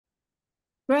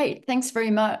Great, thanks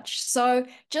very much. So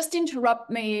just interrupt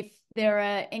me if there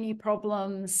are any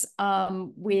problems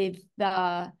with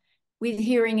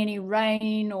hearing any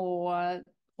rain or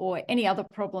any other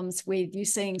problems with you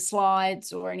seeing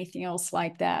slides or anything else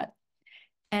like that.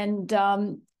 And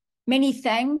many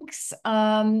thanks,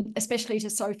 especially to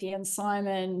Sophie and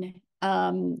Simon,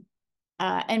 and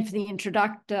for the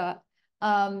introductor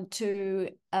for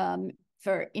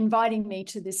inviting me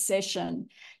to this session.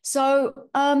 So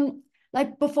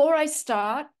before I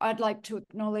start, I'd like to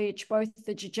acknowledge both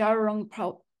the Djururrung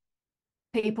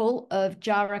people of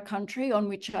Djara country on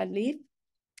which I live,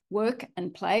 work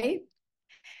and play,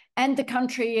 and the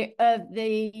country of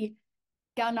the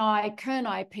Gunai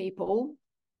Kurnai people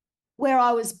where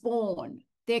I was born.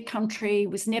 Their country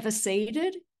was never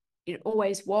ceded. It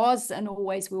always was and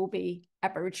always will be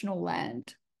Aboriginal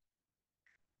land.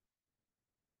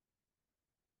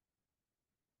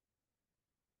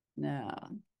 Now,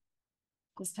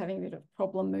 just having a bit of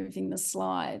problem moving the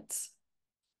slides.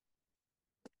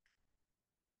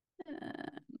 If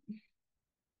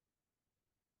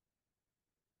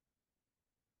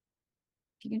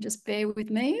you can just bear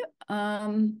with me.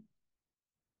 There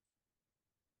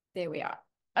we are.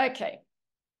 Okay.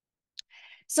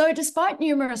 So despite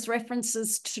numerous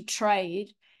references to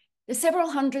trade, the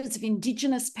several hundreds of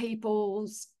Indigenous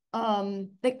peoples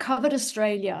that covered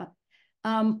Australia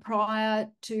prior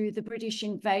to the British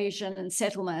invasion and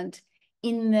settlement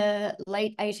in the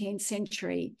late 18th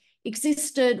century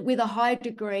existed with a high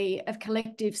degree of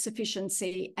collective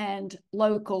sufficiency and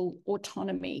local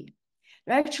autonomy.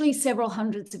 There are actually several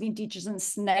hundreds of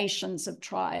Indigenous nations of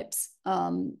tribes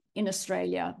in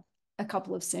Australia a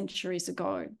couple of centuries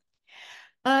ago.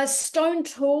 Stone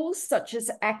tools such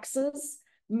as axes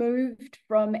moved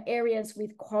from areas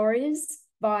with quarries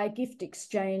by gift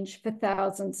exchange for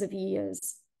thousands of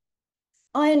years.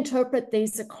 I interpret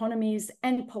these economies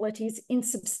and polities in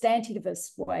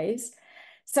substantivist ways,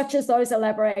 such as those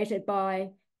elaborated by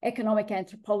economic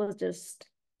anthropologist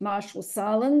Marshall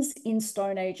Sahlins in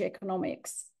Stone Age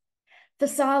Economics. For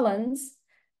Sahlins,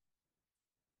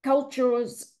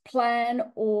 culture's pattern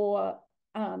or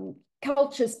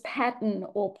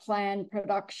plan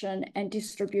production and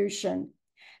distribution.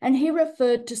 And he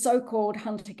referred to so-called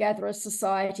hunter-gatherer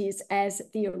societies as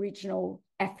the original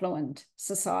affluent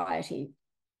society,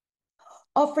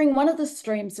 offering one of the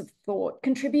streams of thought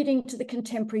contributing to the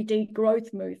contemporary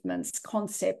degrowth movement's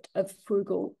concept of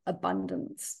frugal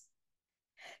abundance.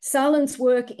 Sahlins'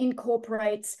 work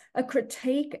incorporates a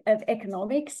critique of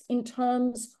economics in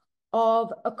terms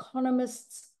of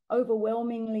economists'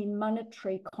 overwhelmingly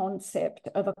monetary concept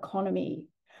of economy,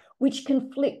 which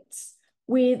conflicts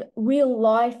with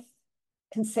real-life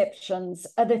conceptions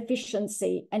of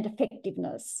efficiency and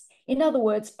effectiveness. In other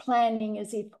words, planning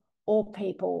as if all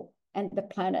people and the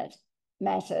planet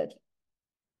mattered.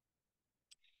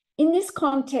 In this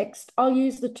context, I'll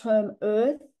use the term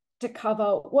earth to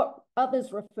cover what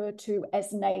others refer to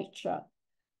as nature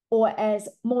or as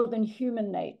more than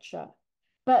human nature.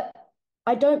 But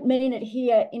I don't mean it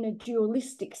here in a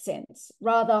dualistic sense,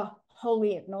 rather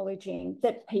wholly acknowledging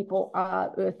that people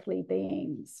are earthly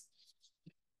beings.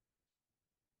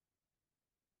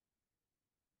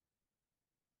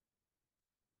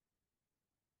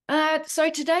 So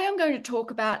today I'm going to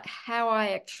talk about how I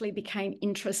actually became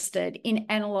interested in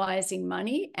analysing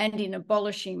money and in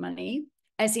abolishing money,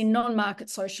 as in non-market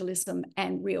socialism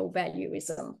and real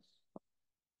valuism.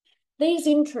 These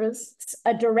interests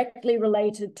are directly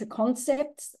related to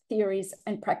concepts, theories,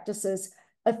 and practices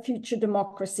of future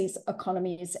democracies,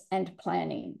 economies, and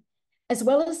planning, as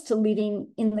well as to living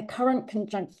in the current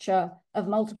conjuncture of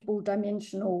multiple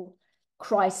dimensional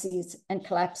crises and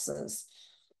collapses.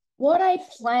 What I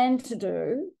plan to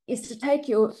do is to take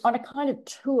you on a kind of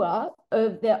tour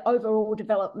of the overall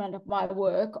development of my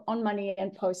work on money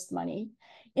and post-money,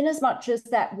 in as much as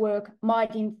that work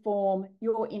might inform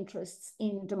your interests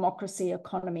in democracy,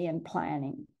 economy, and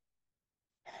planning.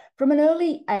 From an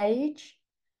early age,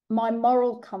 my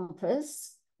moral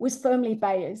compass was firmly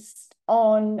based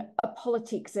on a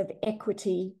politics of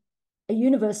equity, a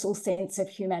universal sense of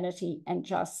humanity and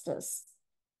justice.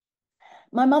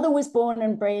 My mother was born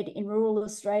and bred in rural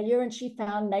Australia, and she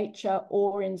found nature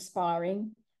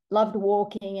awe-inspiring, loved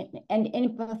walking, and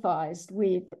empathised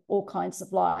with all kinds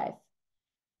of life.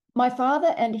 My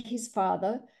father and his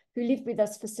father, who lived with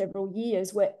us for several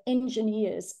years, were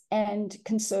engineers and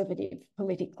conservative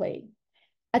politically.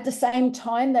 At the same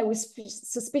time, they were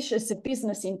suspicious of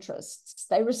business interests.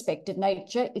 They respected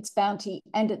nature, its bounty,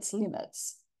 and its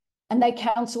limits. And they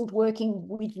counselled working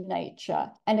with nature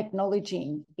and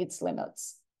acknowledging its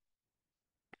limits.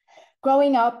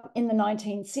 Growing up in the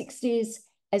 1960s,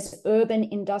 as urban,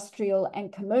 industrial,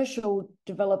 and commercial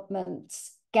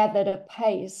developments gathered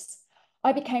apace,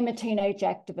 I became a teenage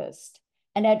activist,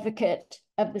 an advocate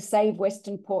of the Save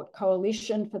Western Port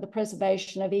Coalition for the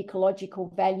preservation of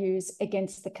ecological values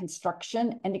against the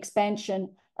construction and expansion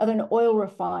of an oil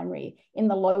refinery in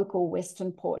the local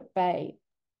Western Port Bay.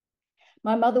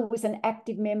 My mother was an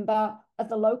active member of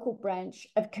the local branch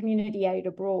of Community Aid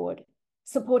Abroad,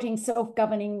 supporting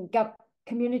self-governing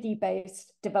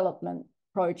community-based development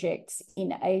projects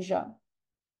in Asia.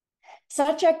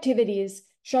 Such activities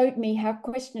showed me how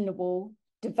questionable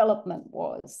development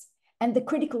was and the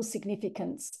critical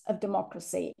significance of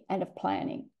democracy and of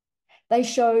planning. They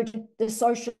showed the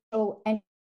social and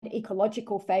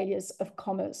ecological failures of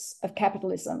commerce, of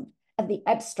capitalism, of the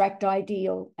abstract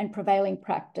ideal and prevailing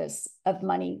practice of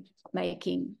money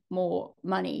making more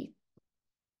money.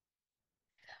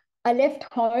 I left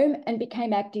home and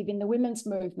became active in the women's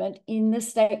movement in the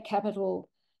state capital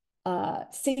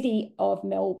city of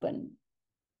Melbourne.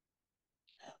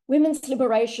 Women's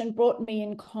liberation brought me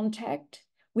in contact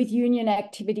with union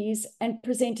activities and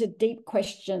presented deep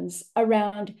questions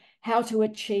around how to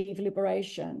achieve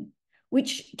liberation,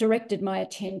 which directed my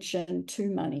attention to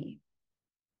money.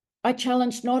 I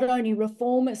challenged not only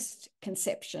reformist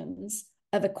conceptions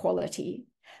of equality,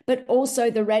 but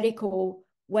also the radical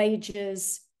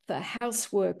wages for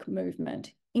housework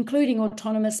movement, including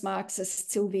autonomous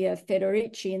Marxist Silvia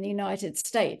Federici in the United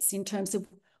States, in terms of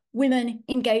women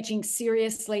engaging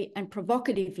seriously and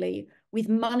provocatively with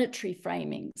monetary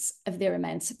framings of their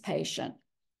emancipation.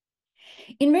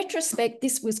 In retrospect,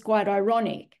 this was quite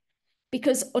ironic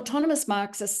because autonomous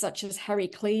Marxists such as Harry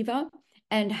Cleaver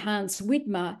and Hans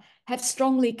Widmer have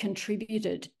strongly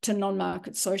contributed to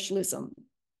non-market socialism.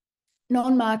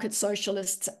 Non-market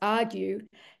socialists argue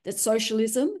that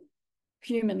socialism,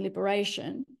 human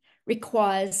liberation,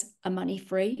 requires a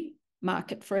money-free,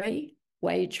 market-free,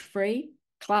 wage-free,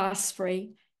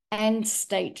 class-free, and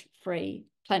state-free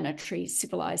planetary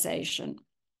civilization.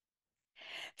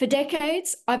 For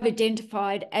decades, I've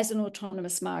identified as an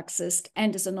autonomous Marxist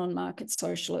and as a non-market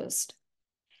socialist.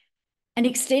 An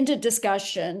extended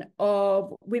discussion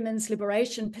of women's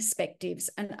liberation perspectives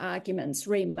and arguments,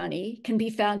 re Money, can be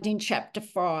found in chapter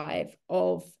 5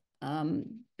 of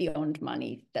Beyond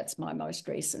Money. That's my most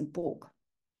recent book.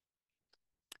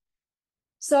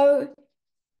 So,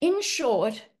 in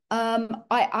short,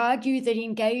 I argue that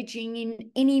engaging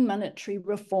in any monetary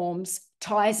reforms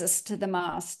ties us to the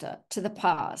master, to the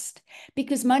past,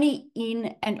 because money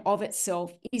in and of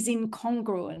itself is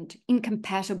incongruent,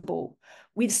 incompatible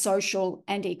with social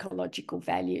and ecological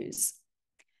values.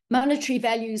 Monetary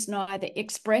values neither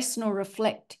express nor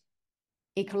reflect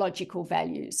ecological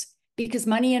values, because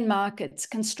money and markets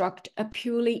construct a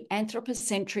purely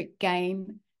anthropocentric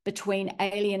game between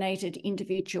alienated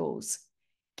individuals,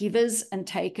 givers and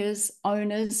takers,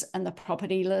 owners and the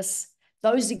propertyless,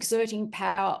 those exerting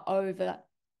power over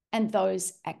and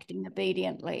those acting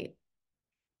obediently.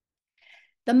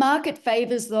 The market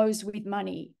favours those with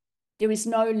money. There is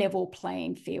no level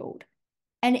playing field.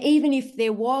 And even if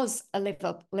there was a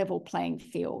level playing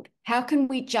field, how can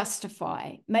we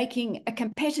justify making a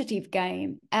competitive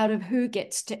game out of who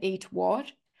gets to eat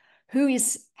what, who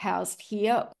is housed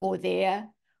here or there,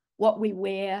 what we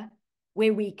wear,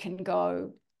 where we can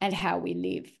go, and how we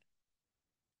live?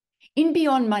 In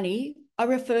Beyond Money, I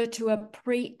refer to a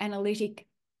pre-analytic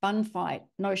bun fight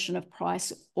notion of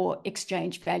price or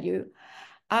exchange value,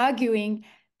 arguing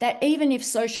that even if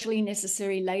socially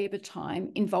necessary labour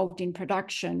time involved in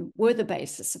production were the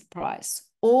basis of price,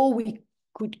 or we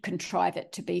could contrive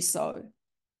it to be so,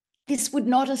 this would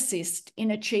not assist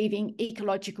in achieving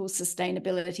ecological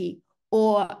sustainability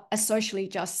or a socially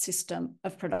just system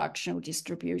of production or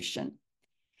distribution.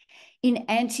 In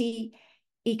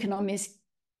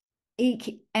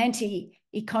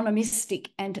anti-economistic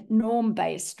and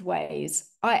norm-based ways,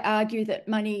 I argue that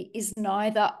money is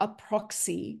neither a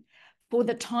proxy for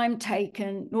the time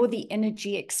taken nor the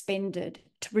energy expended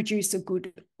to produce a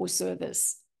good or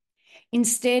service.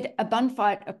 Instead, a bun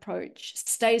fight approach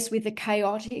stays with the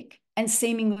chaotic and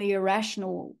seemingly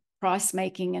irrational price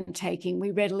making and taking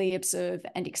we readily observe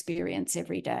and experience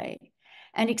every day,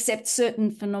 and accept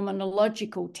certain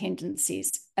phenomenological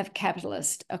tendencies of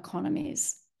capitalist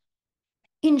economies.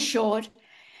 In short,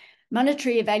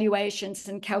 monetary evaluations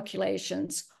and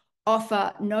calculations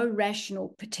offer no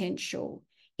rational potential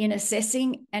in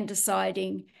assessing and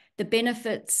deciding the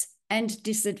benefits and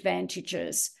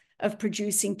disadvantages of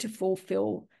producing to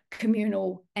fulfill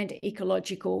communal and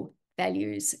ecological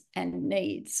values and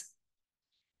needs.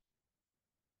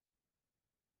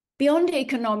 Beyond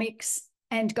economics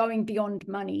and going beyond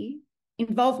money,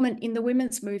 involvement in the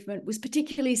women's movement was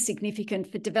particularly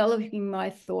significant for developing my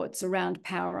thoughts around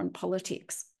power and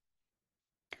politics.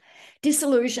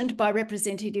 Disillusioned by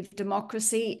representative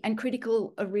democracy and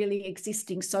critical of really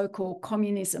existing so-called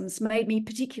communisms made me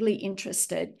particularly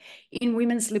interested in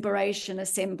women's liberation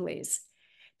assemblies,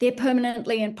 their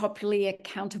permanently and popularly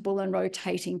accountable and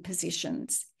rotating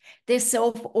positions, their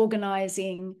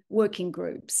self-organising working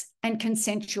groups, and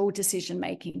consensual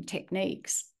decision-making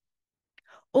techniques.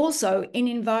 Also, in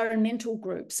environmental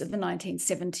groups of the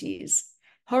 1970s,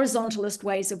 horizontalist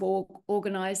ways of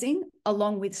organising,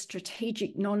 along with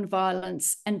strategic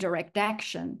non-violence and direct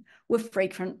action, were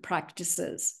frequent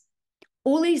practices.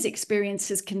 All these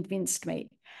experiences convinced me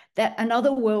that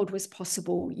another world was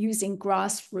possible using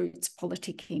grassroots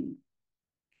politicking.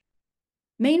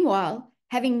 Meanwhile,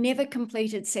 having never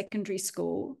completed secondary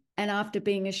school and after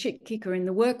being a shit kicker in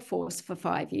the workforce for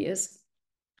 5 years,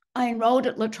 I enrolled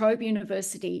at La Trobe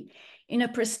University in a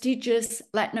prestigious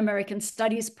Latin American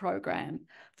studies program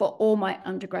for all my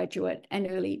undergraduate and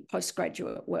early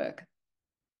postgraduate work.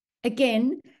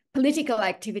 Again, political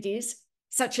activities,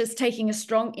 such as taking a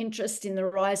strong interest in the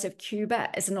rise of Cuba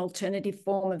as an alternative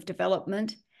form of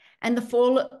development and the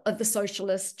fall of the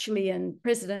socialist Chilean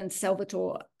President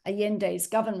Salvador Allende's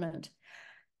government,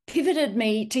 pivoted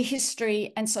me to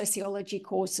history and sociology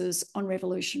courses on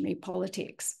revolutionary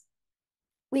politics.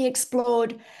 We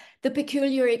explored the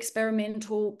peculiar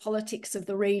experimental politics of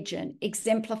the region,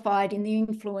 exemplified in the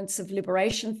influence of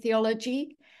liberation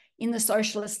theology in the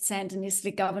socialist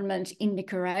Sandinista government in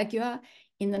Nicaragua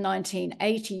in the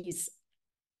 1980s.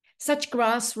 Such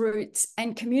grassroots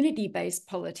and community-based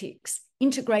politics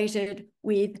integrated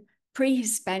with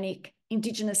pre-Hispanic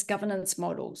Indigenous governance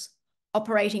models,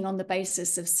 operating on the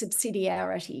basis of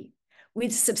subsidiarity,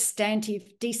 with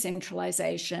substantive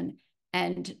decentralization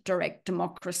and direct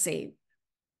democracy.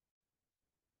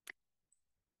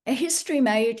 A history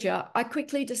major, I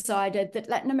quickly decided that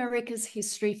Latin America's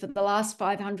history for the last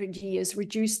 500 years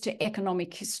reduced to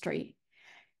economic history,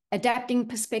 adapting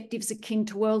perspectives akin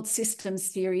to world systems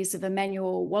theories of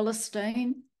Emmanuel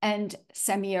Wallerstein and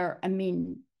Samir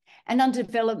Amin, and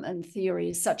underdevelopment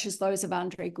theories such as those of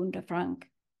André Gunder Frank.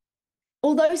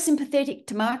 Although sympathetic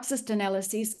to Marxist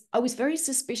analyses, I was very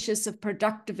suspicious of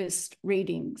productivist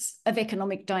readings of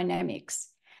economic dynamics,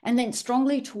 and then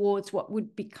strongly towards what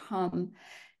would become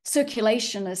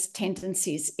circulationist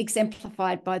tendencies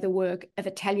exemplified by the work of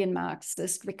Italian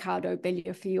Marxist Riccardo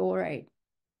Bellifiore.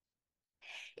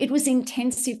 It was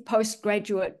intensive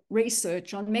postgraduate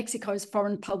research on Mexico's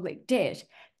foreign public debt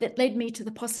that led me to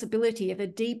the possibility of a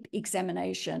deep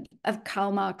examination of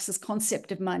Karl Marx's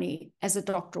concept of money as a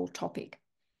doctoral topic.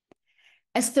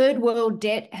 As third world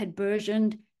debt had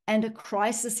burgeoned and a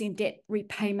crisis in debt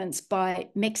repayments by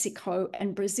Mexico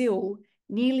and Brazil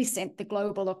nearly sent the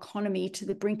global economy to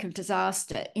the brink of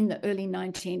disaster in the early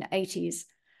 1980s,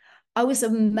 I was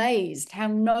amazed how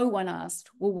no one asked,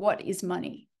 well, what is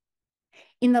money?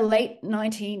 In the late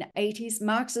 1980s,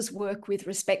 Marx's work with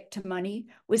respect to money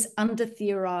was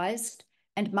under-theorized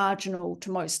and marginal to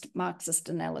most Marxist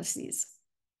analyses.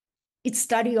 Its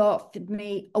study offered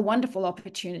me a wonderful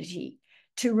opportunity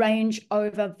to range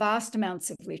over vast amounts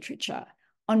of literature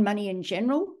on money in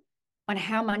general, on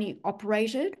how money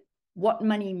operated, what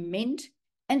money meant,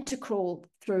 and to crawl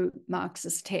through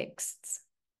Marxist texts.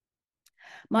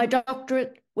 My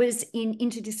doctorate was in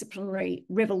interdisciplinary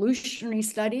revolutionary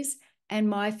studies, and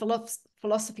my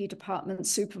philosophy department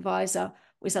supervisor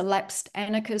was a lapsed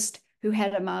anarchist who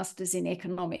had a master's in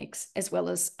economics as well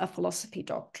as a philosophy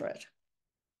doctorate.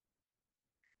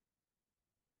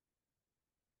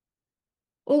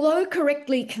 Although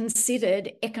correctly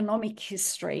considered economic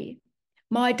history,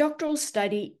 my doctoral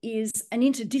study is an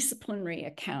interdisciplinary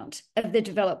account of the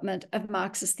development of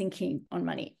Marxist thinking on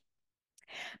money.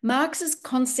 Marx's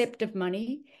concept of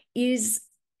money is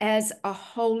as a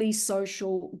wholly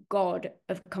social god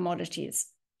of commodities.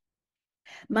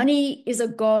 Money is a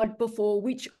god before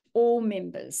which all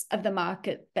members of the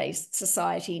market-based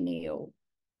society kneel.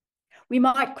 We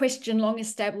might question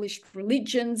long-established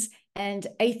religions and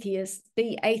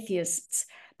be atheists,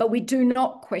 but we do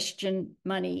not question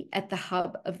money at the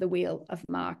hub of the wheel of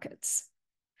markets.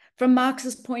 From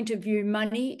Marx's point of view,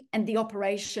 money and the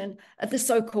operation of the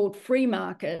so-called free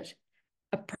market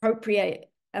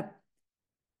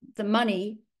the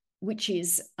money, which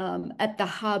is at the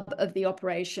hub of the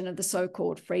operation of the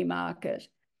so-called free market,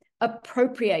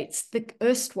 appropriates the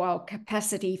erstwhile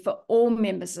capacity for all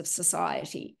members of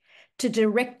society to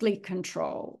directly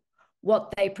control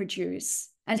what they produce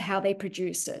and how they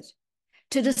produce it,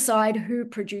 to decide who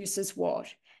produces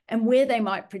what and where they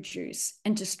might produce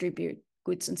and distribute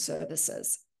goods and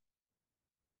services.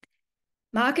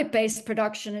 Market-based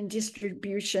production and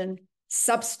distribution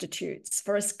substitutes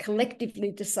for us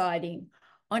collectively deciding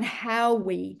on how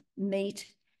we meet,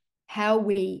 how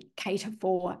we cater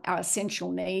for our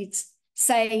essential needs,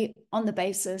 say on the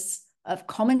basis of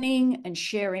commoning and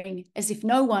sharing as if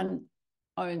no one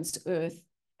owns Earth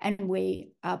and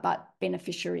we are but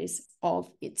beneficiaries of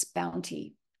its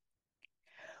bounty.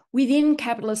 Within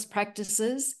capitalist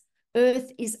practices,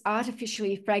 Earth is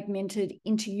artificially fragmented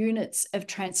into units of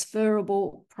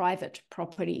transferable private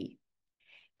property.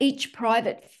 Each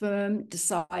private firm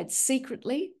decides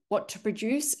secretly what to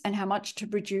produce and how much to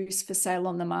produce for sale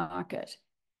on the market.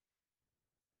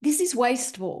 This is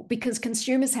wasteful because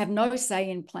consumers have no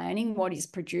say in planning what is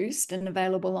produced and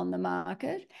available on the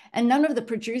market, and none of the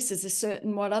producers are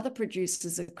certain what other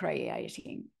producers are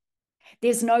creating.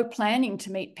 There's no planning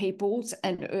to meet people's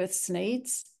and Earth's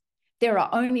needs. There are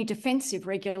only defensive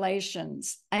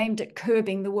regulations aimed at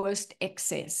curbing the worst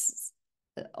excess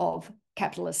of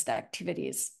capitalist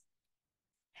activities.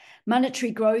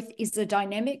 Monetary growth is a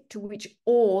dynamic to which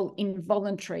all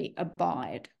involuntary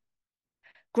abide.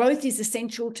 Growth is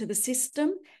essential to the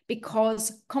system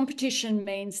because competition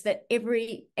means that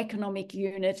every economic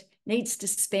unit needs to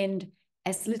spend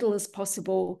as little as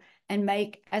possible and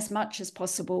make as much as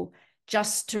possible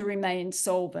just to remain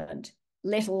solvent,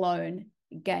 let alone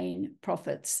gain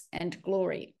profits and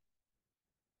glory.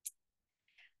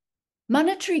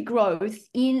 Monetary growth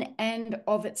in and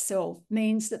of itself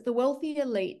means that the wealthy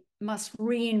elite must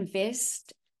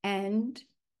reinvest, and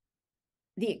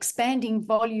the expanding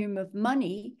volume of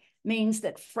money means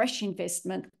that fresh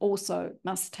investment also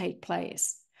must take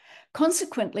place.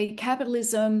 Consequently,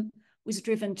 capitalism was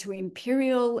driven to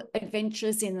imperial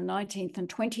adventures in the 19th and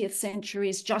 20th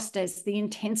centuries, just as the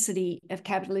intensity of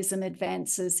capitalism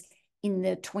advances in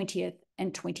the 20th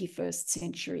and 21st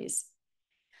centuries.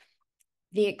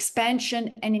 The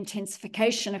expansion and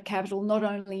intensification of capital not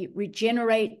only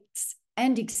regenerates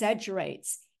and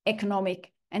exaggerates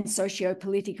economic and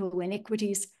socio-political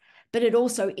inequities, but it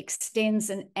also extends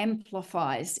and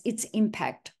amplifies its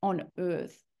impact on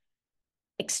Earth.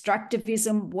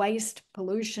 Extractivism, waste,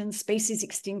 pollution, species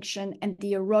extinction, and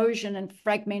the erosion and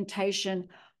fragmentation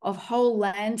of whole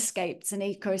landscapes and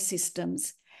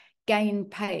ecosystems gain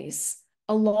pace,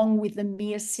 along with the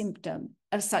mere symptom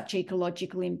of such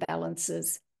ecological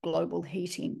imbalances, global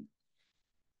heating.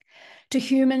 To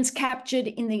humans captured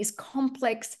in these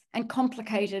complex and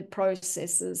complicated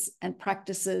processes and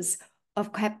practices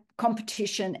of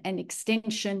competition and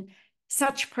extension,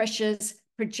 such pressures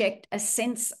project a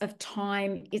sense of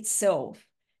time itself,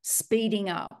 speeding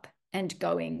up and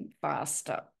going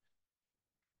faster.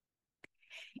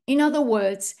 In other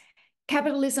words,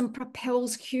 capitalism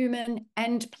propels human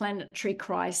and planetary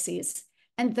crises,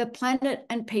 and the planet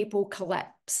and people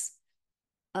collapse.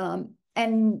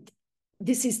 And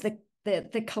this is the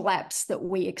collapse that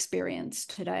we experience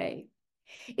today.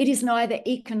 It is neither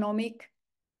economic,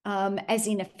 as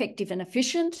in effective and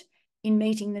efficient in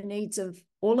meeting the needs of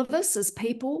all of us as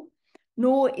people,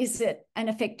 nor is it an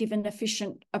effective and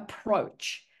efficient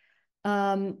approach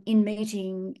in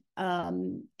meeting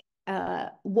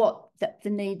what the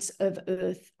needs of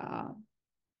Earth are.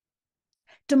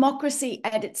 Democracy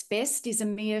at its best is a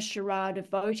mere charade of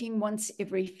voting once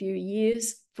every few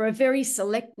years for a very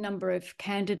select number of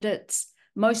candidates,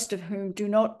 most of whom do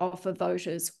not offer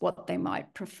voters what they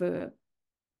might prefer.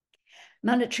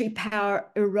 Monetary power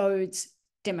erodes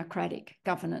democratic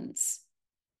governance.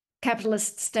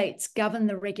 Capitalist states govern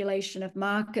the regulation of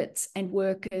markets and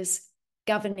workers,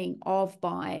 governing of,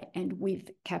 by, and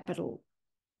with capital.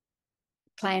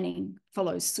 Planning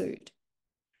follows suit.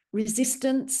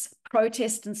 Resistance,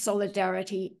 protest, and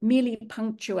solidarity merely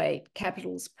punctuate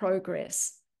capital's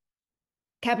progress.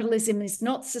 Capitalism is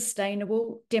not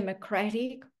sustainable,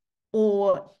 democratic,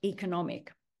 or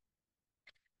economic.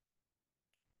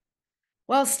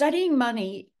 While studying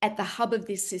money at the hub of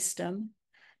this system,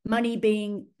 money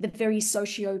being the very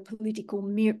socio-political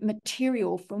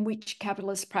material from which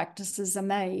capitalist practices are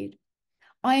made,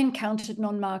 I encountered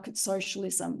non-market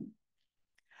socialism.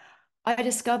 I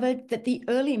discovered that the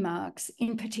early Marx,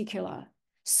 in particular,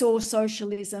 saw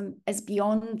socialism as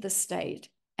beyond the state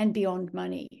and beyond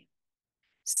money.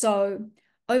 So,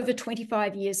 over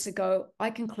 25 years ago, I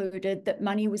concluded that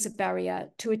money was a barrier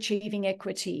to achieving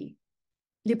equity,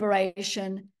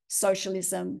 liberation,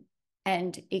 socialism,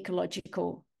 and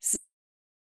ecological.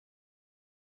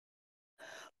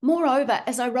 Moreover,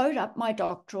 as I wrote up my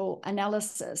doctoral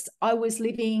analysis, I was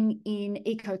living in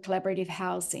eco-collaborative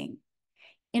housing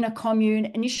in a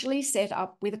commune initially set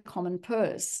up with a common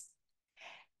purse.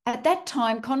 At that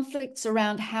time, conflicts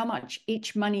around how much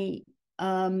money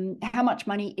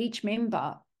each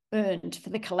member earned for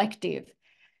the collective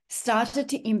started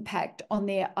to impact on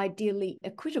their ideally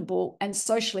equitable and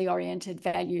socially oriented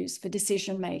values for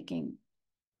decision-making.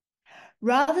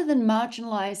 Rather than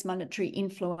marginalise monetary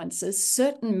influences,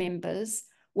 certain members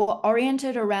were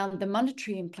oriented around the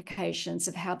monetary implications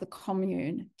of how the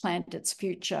commune planned its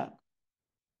future.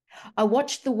 I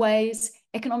watched the ways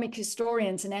economic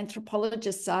historians and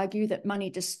anthropologists argue that money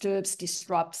disturbs,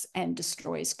 disrupts, and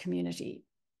destroys community.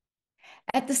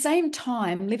 At the same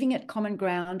time, living at Common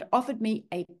Ground offered me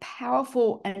a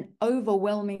powerful and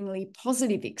overwhelmingly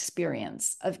positive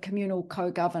experience of communal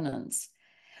co-governance,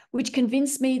 which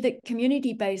convinced me that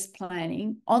community-based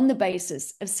planning on the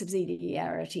basis of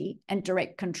subsidiarity and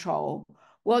direct control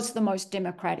was the most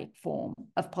democratic form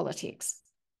of politics.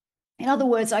 In other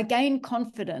words, I gained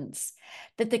confidence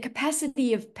that the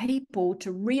capacity of people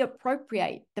to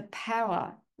reappropriate the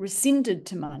power rescinded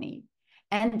to money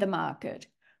and the market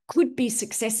could be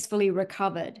successfully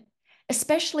recovered,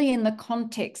 especially in the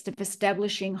context of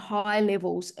establishing high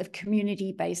levels of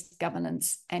community-based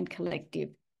governance and collective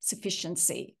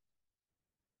sufficiency.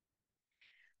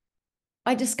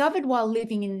 I discovered while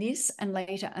living in this and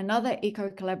later another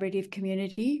eco-collaborative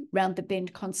community, Round the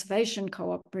Bend Conservation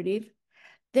Cooperative,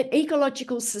 that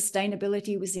ecological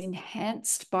sustainability was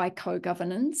enhanced by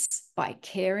co-governance, by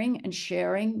caring and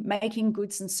sharing, making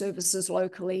goods and services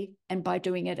locally, and by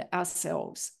doing it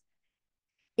ourselves.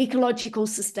 Ecological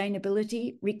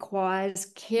sustainability requires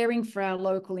caring for our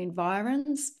local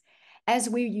environs as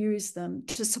we use them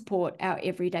to support our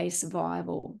everyday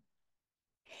survival.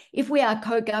 If we are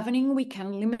co-governing, we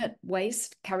can limit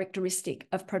waste characteristic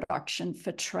of production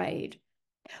for trade.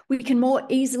 We can more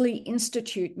easily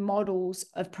institute models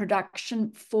of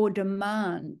production for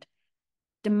demand,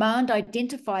 demand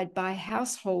identified by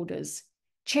householders,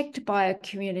 checked by a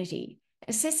community,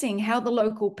 assessing how the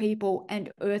local people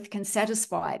and earth can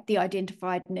satisfy the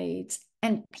identified needs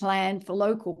and plan for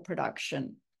local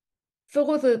production.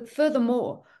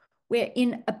 Furthermore, we're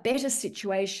in a better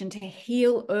situation to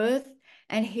heal earth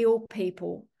and heal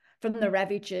people from the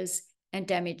ravages and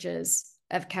damages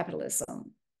of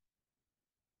capitalism.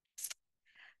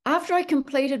 After I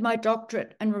completed my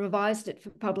doctorate and revised it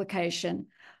for publication,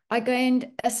 I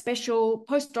gained a special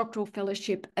postdoctoral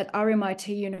fellowship at RMIT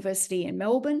University in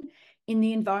Melbourne in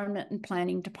the Environment and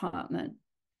Planning Department.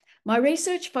 My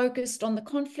research focused on the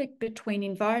conflict between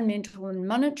environmental and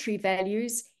monetary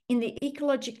values in the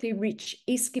ecologically rich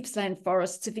East Gippsland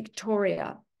forests of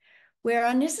Victoria, where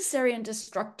unnecessary and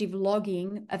destructive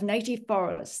logging of native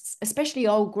forests, especially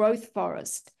old growth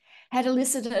forest, had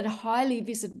elicited highly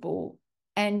visible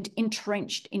and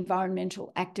entrenched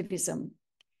environmental activism.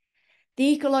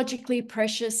 The ecologically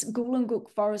precious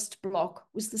Goolanguk Forest Block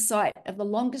was the site of the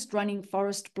longest running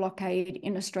forest blockade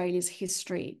in Australia's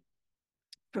history.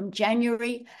 From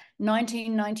January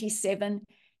 1997,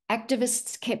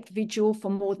 activists kept vigil for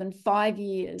more than 5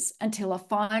 years until a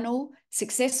final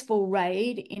successful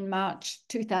raid in March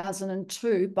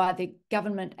 2002 by the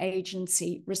government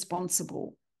agency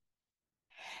responsible.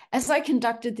 As I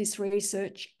conducted this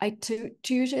research, I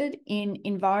tutored in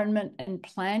environment and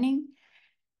planning,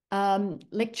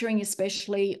 lecturing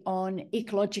especially on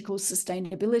ecological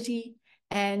sustainability,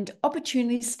 and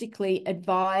opportunistically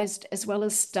advised as well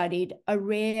as studied a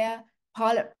rare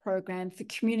pilot program for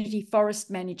community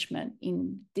forest management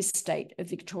in this state of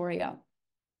Victoria.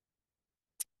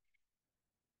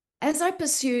 As I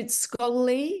pursued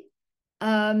scholarly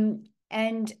and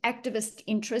activist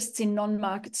interests in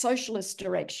non-market socialist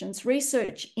directions,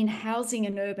 research in housing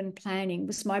and urban planning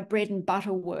was my bread and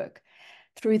butter work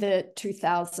through the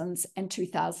 2000s and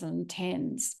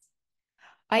 2010s.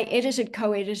 I edited,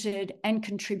 co-edited, and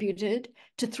contributed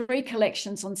to 3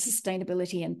 collections on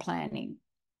sustainability and planning.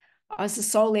 I was the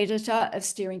sole editor of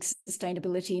Steering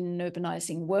Sustainability in an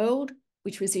Urbanising World,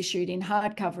 which was issued in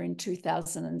hardcover in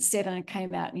 2007 and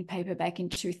came out in paperback in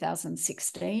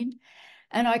 2016.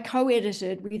 And I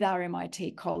co-edited with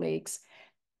RMIT colleagues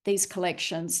these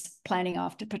collections, Planning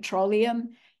After Petroleum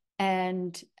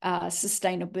and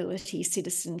Sustainability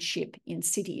Citizenship in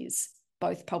Cities,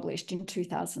 both published in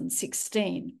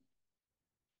 2016.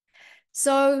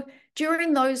 So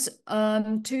during those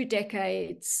 2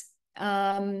 decades,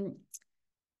 I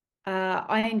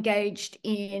engaged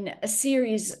in a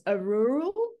series of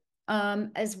rural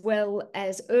as well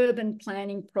as urban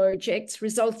planning projects,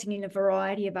 resulting in a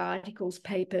variety of articles,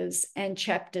 papers, and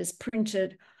chapters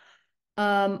printed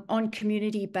on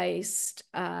community-based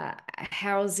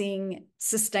housing,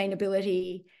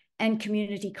 sustainability, and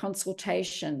community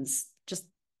consultations, just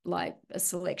like a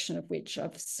selection of which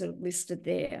I've sort of listed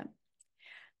there.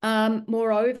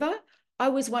 Moreover, I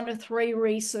was one of 3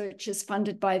 researchers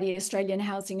funded by the Australian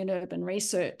Housing and Urban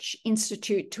Research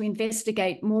Institute to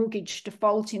investigate mortgage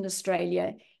default in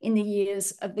Australia in the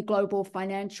years of the global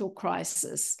financial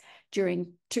crisis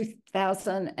during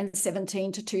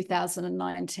 2017 to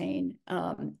 2019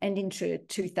 and into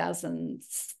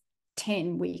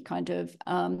 2010, we kind of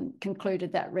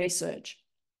concluded that research.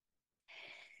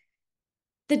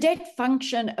 The debt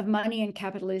function of money and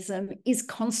capitalism is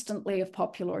constantly of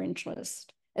popular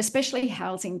interest, especially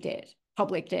housing debt,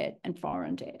 public debt, and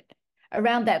foreign debt.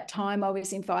 Around that time, I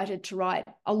was invited to write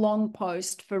a long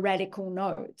post for Radical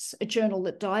Notes, a journal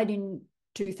that died in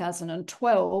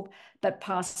 2012, but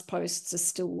past posts are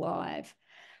still live.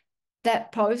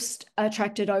 That post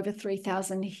attracted over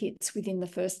 3,000 hits within the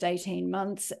first 18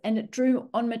 months, and it drew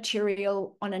on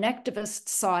material on an activist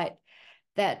site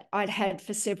that I'd had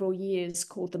for several years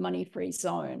called the Money Free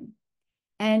Zone.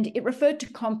 And it referred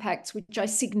to compacts which I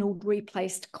signalled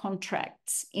replaced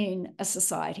contracts in a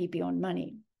society beyond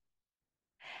money.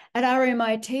 At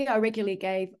RMIT, I regularly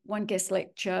gave one guest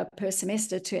lecture per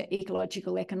semester to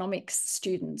ecological economics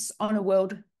students on a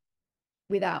world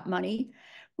without money,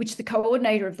 which the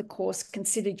coordinator of the course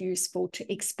considered useful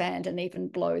to expand and even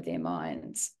blow their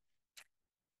minds.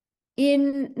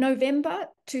 In November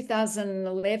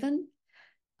 2011,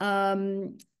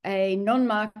 a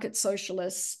non-market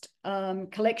socialist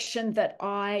collection that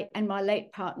I and my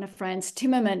late partner Franz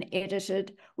Timmerman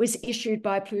edited was issued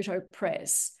by Pluto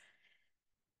Press.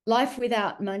 Life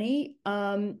Without Money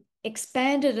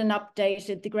expanded and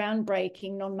updated the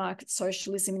groundbreaking non-market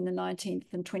socialism in the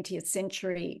 19th and 20th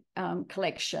century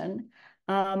collection,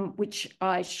 which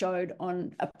I showed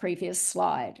on a previous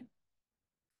slide.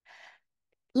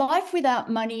 Life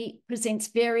Without Money presents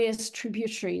various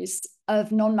tributaries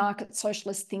of non-market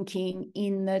socialist thinking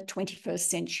in the 21st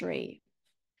century.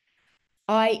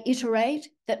 I iterate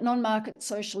that non-market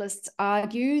socialists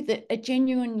argue that a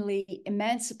genuinely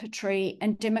emancipatory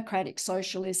and democratic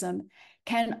socialism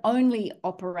can only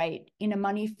operate in a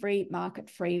money-free,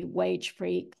 market-free,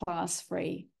 wage-free,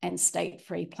 class-free, and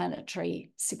state-free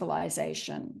planetary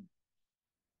civilization.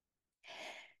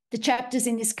 The chapters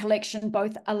in this collection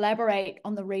both elaborate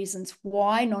on the reasons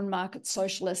why non-market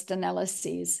socialist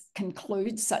analyses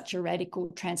conclude such a radical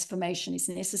transformation is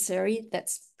necessary.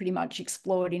 That's pretty much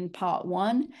explored in part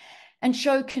 1, and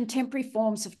show contemporary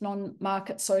forms of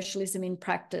non-market socialism in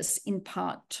practice in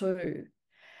part 2.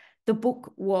 The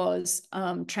book was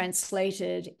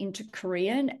translated into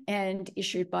Korean and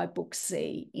issued by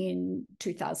Booksy in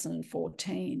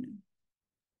 2014.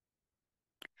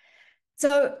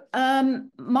 So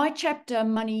my chapter,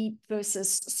 Money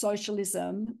versus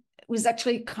Socialism, was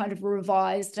actually kind of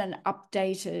revised and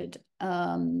updated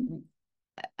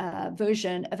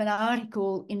version of an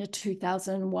article in a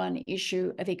 2001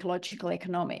 issue of Ecological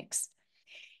Economics.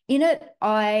 In it,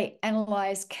 I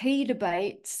analysed key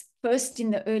debates, first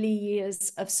in the early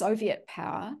years of Soviet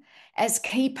power, as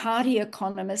key party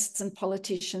economists and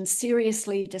politicians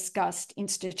seriously discussed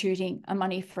instituting a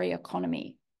money-free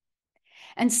economy.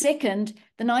 And second,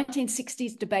 the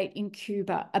 1960s debate in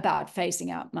Cuba about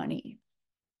phasing out money.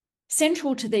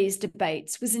 Central to these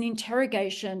debates was an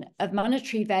interrogation of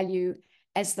monetary value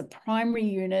as the primary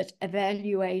unit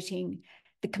evaluating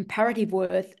the comparative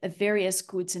worth of various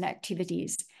goods and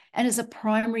activities, and as a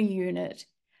primary unit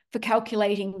for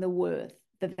calculating the worth,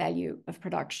 the value of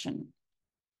production.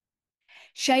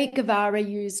 Che Guevara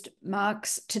used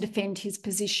Marx to defend his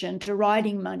position,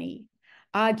 deriding money,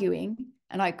 arguing,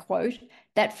 and I quote,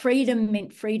 that freedom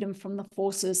meant freedom from the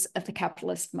forces of the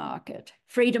capitalist market,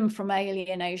 freedom from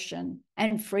alienation,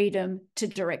 and freedom to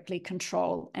directly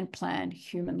control and plan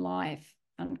human life,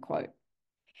 unquote.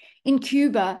 In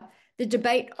Cuba, the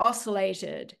debate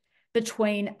oscillated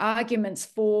between arguments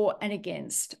for and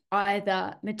against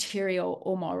either material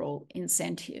or moral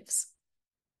incentives.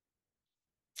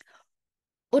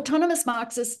 Autonomous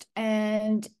Marxist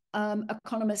and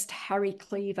economist Harry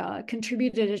Cleaver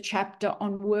contributed a chapter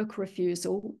on work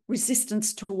refusal,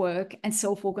 resistance to work, and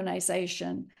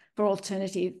self-organisation for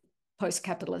alternative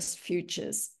post-capitalist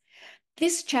futures.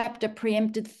 This chapter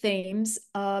preempted themes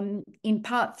in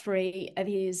part 3 of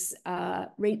his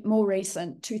more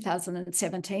recent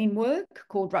 2017 work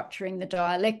called Rupturing the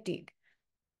Dialectic.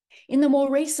 In the more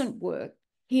recent work,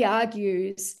 he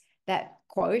argues that,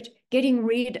 quote, getting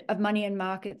rid of money and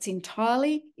markets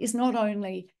entirely is not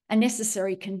only a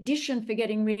necessary condition for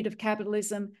getting rid of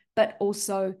capitalism, but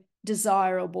also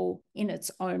desirable in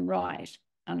its own right,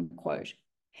 unquote.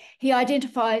 He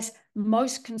identifies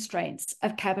most constraints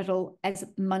of capital as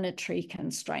monetary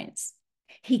constraints.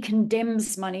 He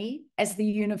condemns money as the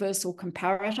universal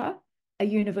comparator, a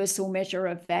universal measure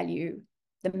of value,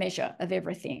 the measure of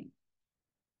everything.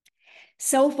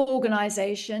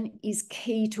 Self-organisation is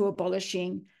key to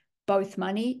abolishing both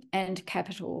money and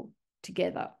capital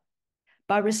together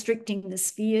by restricting the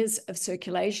spheres of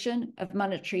circulation of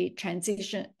monetary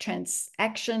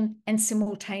transaction and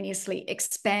simultaneously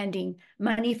expanding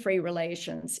money-free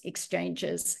relations,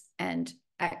 exchanges, and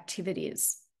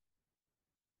activities.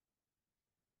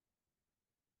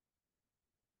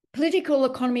 Political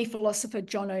economy philosopher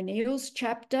John O'Neill's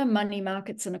chapter, Money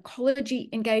Markets and Ecology,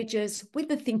 engages with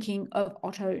the thinking of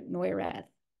Otto Neurath.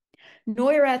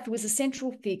 Neurath was a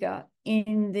central figure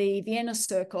in the Vienna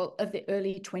Circle of the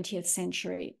early 20th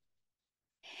century.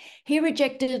 He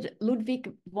rejected Ludwig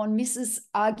von Mises's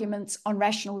arguments on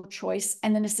rational choice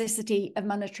and the necessity of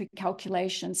monetary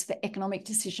calculations for economic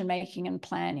decision-making and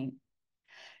planning.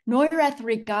 Neurath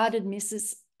regarded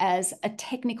Mises as a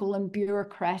technical and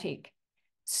bureaucratic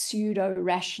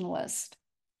pseudo-rationalist.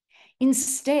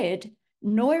 Instead,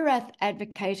 Neurath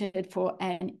advocated for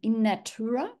an in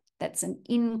natura, that's an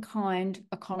in-kind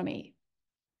economy.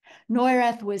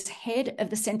 Neurath was head of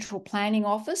the Central Planning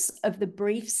Office of the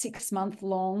brief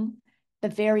 6-month-long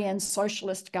Bavarian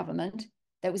socialist government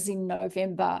that was in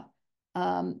November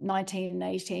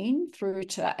 1918 through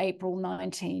to April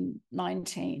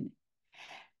 1919.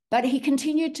 But he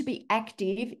continued to be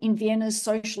active in Vienna's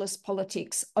socialist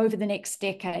politics over the next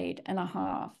decade and a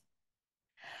half.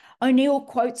 O'Neill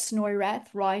quotes Neurath,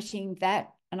 writing that,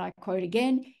 and I quote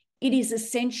again, "It is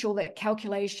essential that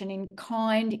calculation in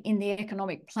kind in the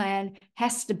economic plan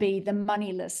has to be the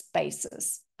moneyless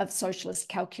basis of socialist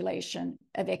calculation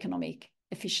of economic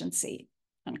efficiency,"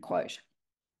 unquote.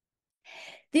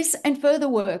 This and further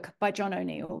work by John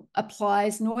O'Neill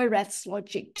applies Neurath's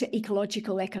logic to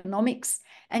ecological economics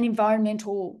and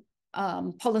environmental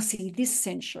policy this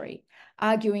century,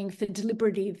 arguing for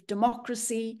deliberative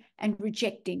democracy and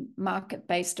rejecting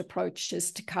market-based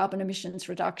approaches to carbon emissions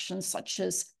reductions such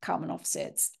as carbon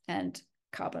offsets and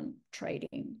carbon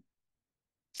trading.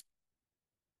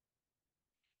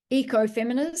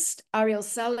 Ecofeminist Ariel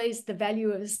Saleh's The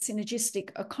Value of a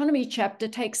Synergistic Economy chapter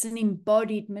takes an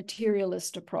embodied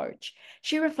materialist approach.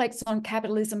 She reflects on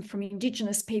capitalism from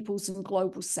Indigenous peoples and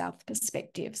global South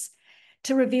perspectives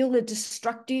to reveal the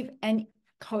destructive and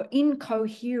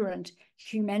incoherent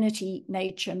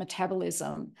humanity-nature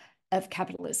metabolism of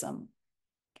capitalism.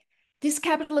 This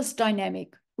capitalist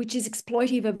dynamic, which is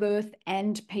exploitive of earth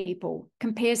and people,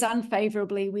 compares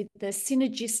unfavorably with the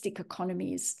synergistic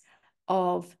economies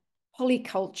of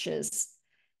polycultures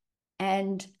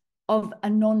and of a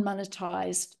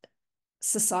non-monetized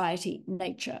society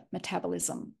nature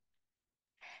metabolism.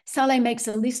 Saleh makes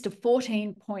a list of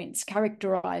 14 points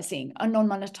characterizing a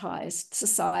non-monetized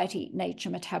society nature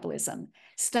metabolism,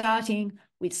 starting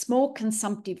with small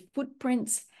consumptive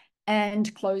footprints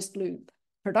and closed loop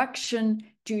production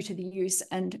due to the use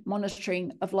and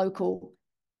monitoring of local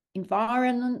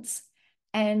environments,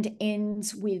 and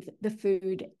ends with the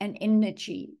food and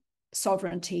energy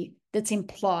sovereignty that's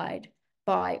implied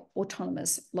by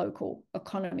autonomous local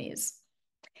economies.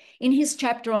 In his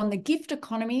chapter on the gift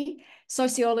economy,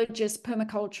 sociologist,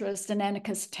 permaculturist, and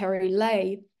anarchist Terry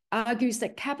Lay argues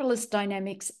that capitalist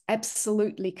dynamics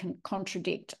absolutely can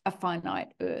contradict a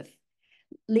finite Earth,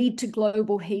 lead to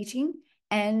global heating,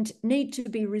 and need to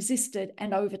be resisted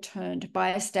and overturned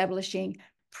by establishing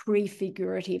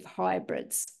prefigurative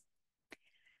hybrids.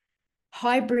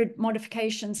 Hybrid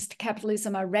modifications to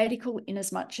capitalism are radical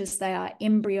inasmuch as they are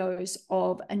embryos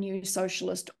of a new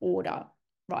socialist order,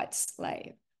 writes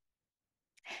Lay.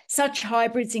 Such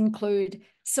hybrids include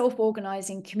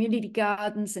self-organising community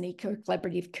gardens and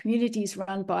eco-collaborative communities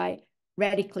run by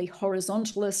radically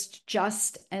horizontalist,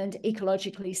 just, and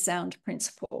ecologically sound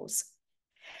principles.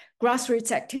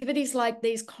 Grassroots activities like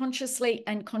these consciously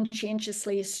and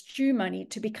conscientiously eschew money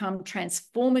to become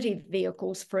transformative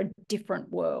vehicles for a different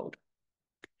world.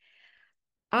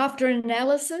 After an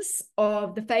analysis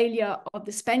of the failure of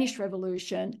the Spanish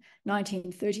Revolution,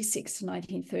 1936 to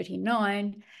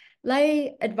 1939,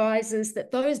 Lay advises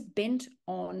that those bent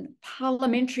on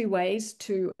parliamentary ways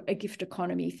to a gift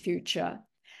economy future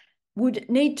would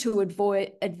need to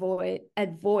avoid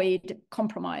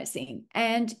compromising.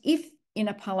 And if in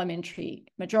a parliamentary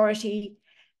majority,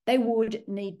 they would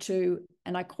need to,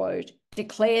 and I quote,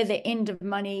 declare the end of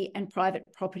money and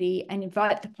private property and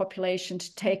invite the population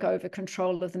to take over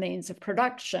control of the means of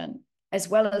production, as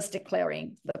well as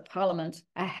declaring the parliament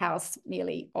a house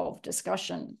merely of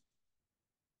discussion.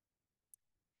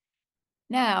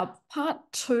 Now, part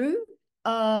 2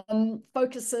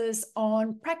 focuses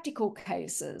on practical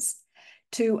cases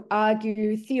to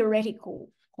argue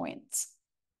theoretical points.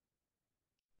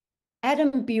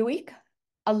 Adam Buick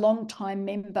a long-time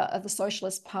member of the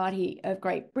Socialist Party of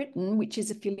Great Britain, which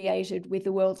is affiliated with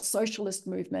the World Socialist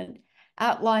Movement,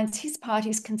 outlines his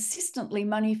party's consistently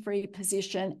money-free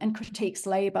position and critiques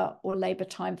labour or labour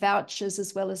time vouchers,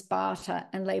 as well as barter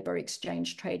and labour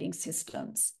exchange trading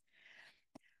systems.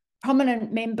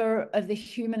 Prominent member of the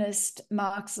humanist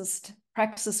Marxist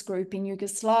Praxis group in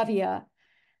Yugoslavia,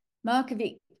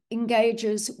 Markovic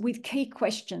engages with key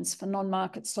questions for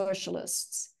non-market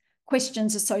socialists,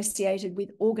 questions associated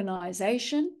with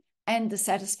organisation and the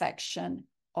satisfaction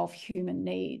of human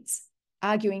needs,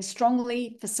 arguing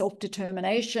strongly for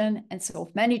self-determination and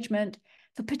self-management,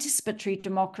 for participatory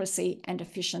democracy and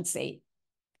efficiency.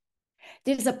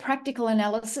 There's a practical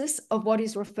analysis of what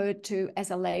is referred to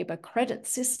as a labour credit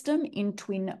system in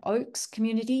Twin Oaks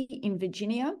community in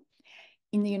Virginia,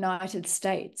 in the United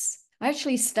States. I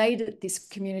actually stayed at this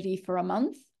community for a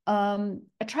month,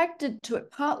 attracted to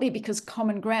it partly because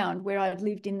Common Ground, where I'd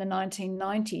lived in the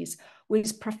 1990s,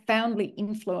 was profoundly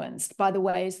influenced by the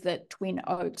ways that Twin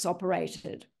Oaks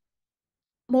operated.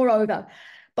 Moreover,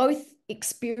 both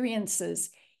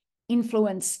experiences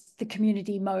influenced the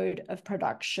community mode of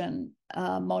production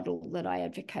model that I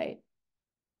advocate.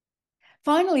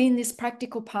 Finally, in this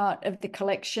practical part of the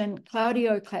collection,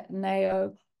 Claudio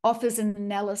Clataneo offers an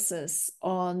analysis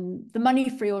on the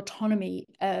money-free autonomy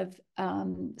of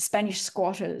Spanish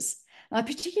squatters. And I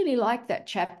particularly like that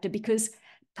chapter because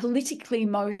politically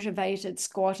motivated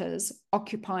squatters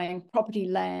occupying property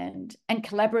land and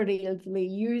collaboratively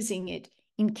using it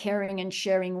in caring and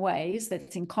sharing ways,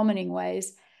 that's in commoning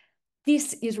ways,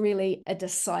 this is really a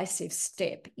decisive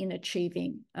step in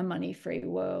achieving a money-free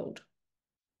world.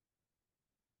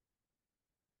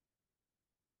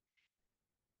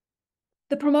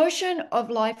 The promotion of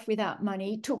Life Without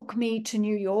Money took me to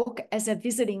New York as a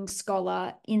visiting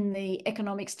scholar in the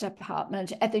economics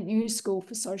department at the New School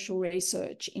for Social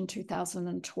Research in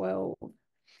 2012.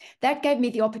 That gave me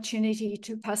the opportunity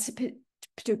to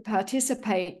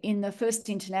participate in the first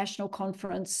international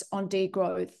conference on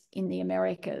degrowth in the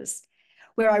Americas,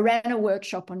 where I ran a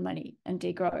workshop on money and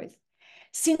degrowth.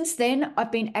 Since then,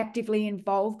 I've been actively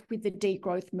involved with the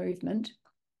degrowth movement,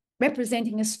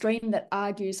 representing a stream that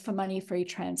argues for money-free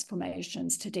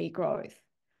transformations to degrowth.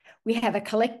 We have a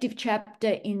collective chapter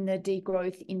in the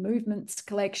Degrowth in Movements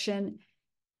collection,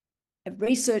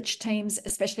 research teams,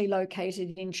 especially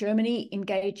located in Germany,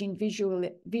 engage in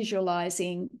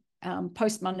visualizing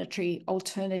post-monetary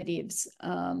alternatives.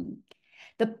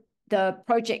 The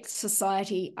Project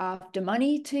Society After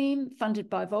Money team,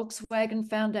 funded by Volkswagen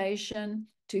Foundation,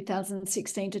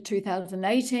 2016 to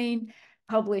 2018,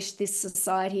 published this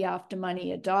Society After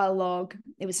Money, a dialogue.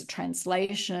 It was a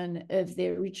translation of the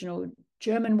original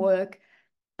German work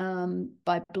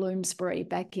by Bloomsbury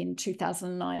back in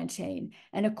 2019.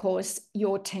 And of course,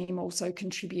 your team also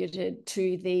contributed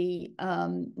to the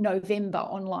November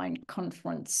online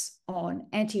conference on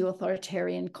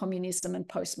anti-authoritarian communism and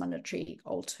post-monetary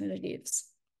alternatives.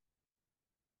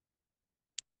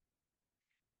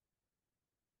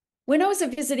 When I was a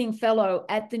visiting fellow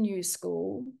at the New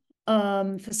School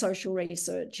for social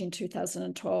research in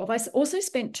 2012, I also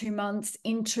spent several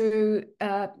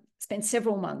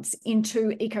months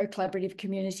into eco-collaborative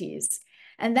communities.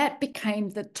 And that became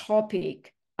the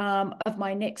topic of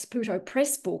my next Puto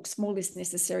Press book, Small is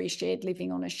Necessary, Shared Living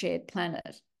on a Shared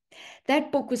Planet.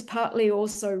 That book was partly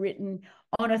also written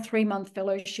on a 3-month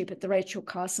fellowship at the Rachel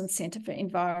Carson Center for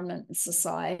Environment and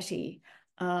Society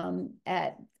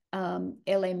at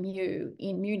LMU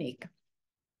in Munich.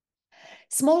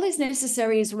 Small is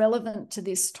Necessary is relevant to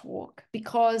this talk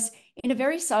because in a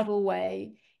very subtle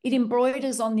way, it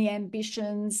embroiders on the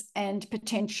ambitions and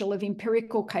potential of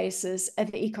empirical cases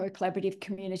of eco-collaborative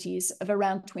communities of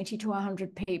around 20 to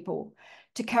 100 people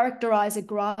to characterize a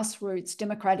grassroots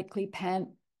democratically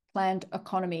planned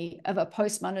economy of a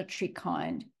post-monetary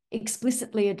kind,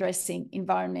 explicitly addressing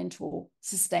environmental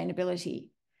sustainability.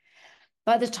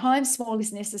 By the time Small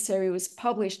is Necessary was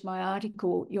published, my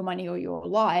article, Your Money or Your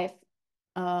Life,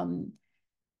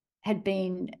 had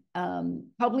been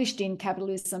published in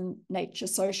Capitalism, Nature,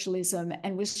 Socialism,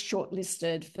 and was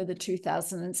shortlisted for the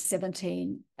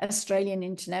 2017 Australian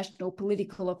International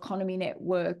Political Economy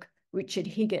Network Richard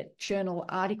Higgett Journal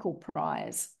Article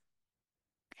Prize.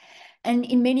 And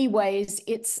in many ways,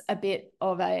 it's a bit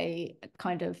of a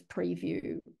kind of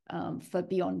preview for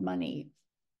Beyond Money.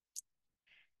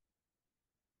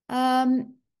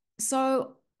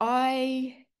 So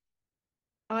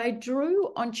I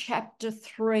drew on chapter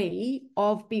 3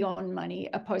 of Beyond Money,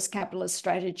 a post-capitalist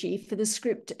strategy, for the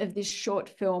script of this short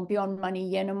film, Beyond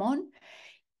Money Yenemon.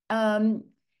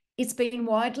 It's been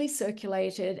widely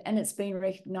circulated and it's been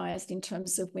recognised in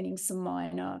terms of winning some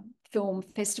minor Film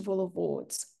Festival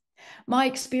Awards. My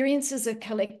experiences of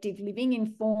collective living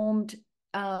informed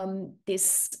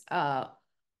this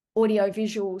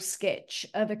audiovisual sketch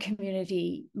of a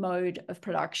community mode of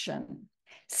production.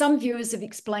 Some viewers have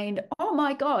explained, oh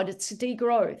my God, it's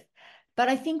degrowth. But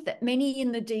I think that many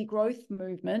in the degrowth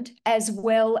movement, as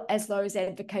well as those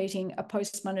advocating a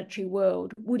post-monetary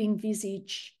world, would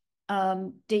envisage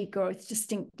degrowth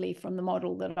distinctly from the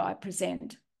model that I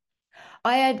present.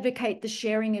 I advocate the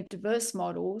sharing of diverse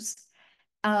models,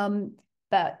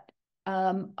 but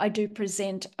I do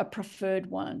present a preferred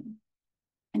one.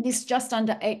 And this just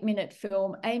under 8-minute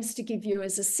film aims to give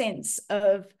viewers a sense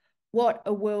of what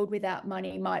a world without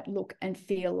money might look and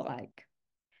feel like.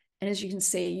 And as you can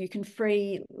see, you can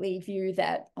freely view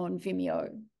that on Vimeo.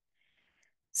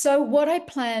 So what I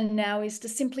plan now is to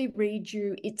simply read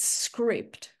you its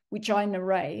script, which I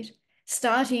narrate,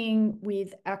 starting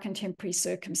with our contemporary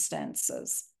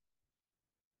circumstances.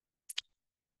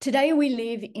 Today we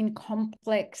live in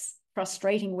complex,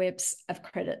 frustrating webs of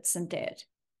credits and debt.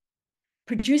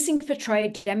 Producing for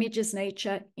trade damages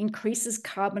nature, increases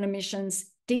carbon emissions,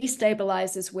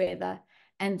 destabilizes weather,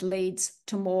 and leads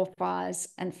to more fires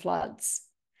and floods.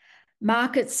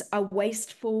 Markets are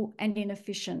wasteful and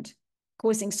inefficient,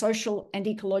 causing social and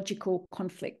ecological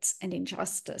conflicts and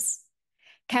injustice.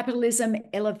 Capitalism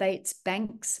elevates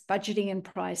banks, budgeting, and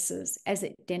prices as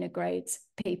it denigrates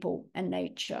people and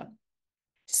nature.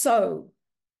 So,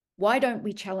 why don't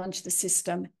we challenge the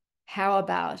system? How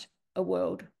about a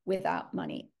world without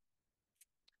money?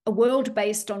 A world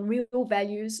based on real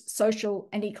values, social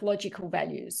and ecological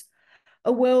values.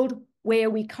 A world where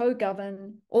we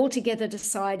co-govern, all together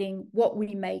deciding what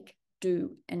we make,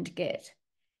 do, and get.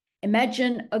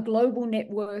 Imagine a global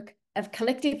network of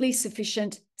collectively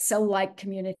sufficient cell-like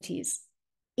communities,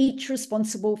 each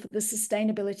responsible for the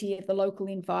sustainability of the local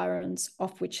environs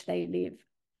off which they live.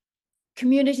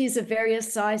 Communities of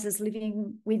various sizes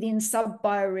living within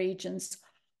sub-bioregions,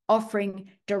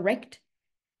 offering direct,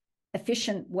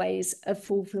 efficient ways of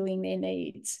fulfilling their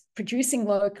needs, producing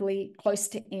locally close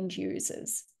to end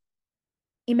users.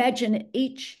 Imagine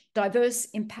each diverse,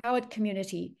 empowered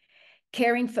community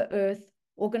caring for Earth,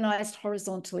 organized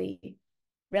horizontally,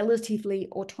 relatively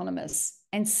autonomous,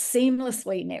 and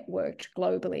seamlessly networked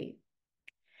globally.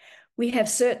 We have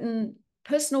certain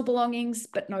personal belongings,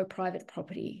 but no private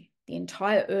property. The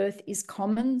entire Earth is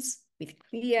commons with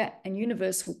clear and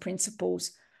universal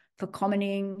principles for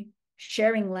commoning,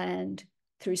 sharing land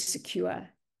through secure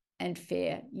and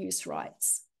fair use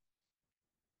rights.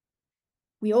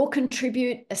 We all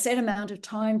contribute a set amount of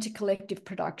time to collective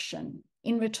production.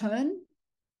 In return,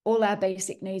 all our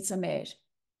basic needs are met.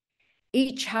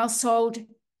 Each household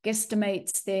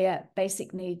guesstimates their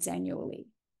basic needs annually.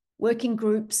 Working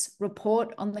groups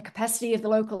report on the capacity of the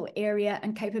local area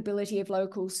and capability of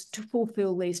locals to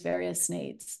fulfill these various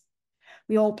needs.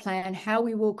 We all plan how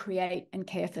we will create and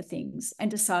care for things and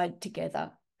decide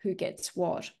together who gets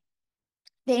what.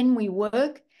 Then we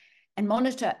work and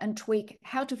monitor and tweak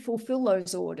how to fulfill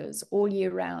those orders all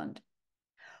year round.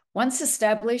 Once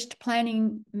established,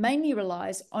 planning mainly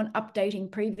relies on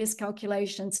updating previous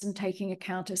calculations and taking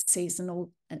account of seasonal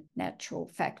and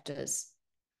natural factors.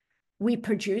 We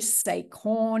produce, say,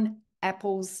 corn,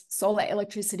 apples, solar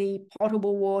electricity,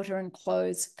 potable water, and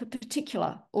clothes for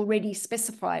particular, already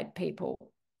specified people.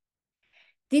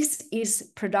 This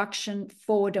is production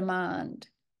for demand.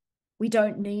 We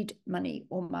don't need money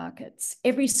or markets.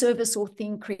 Every service or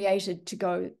thing created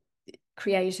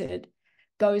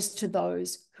goes to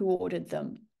those who ordered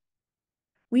them.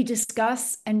 We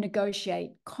discuss and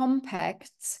negotiate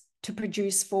compacts to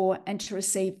produce for and to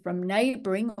receive from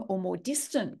neighbouring or more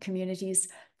distant communities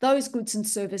those goods and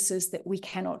services that we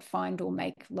cannot find or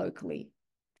make locally.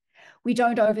 We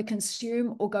don't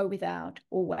overconsume or go without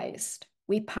or waste.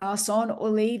 We pass on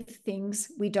or leave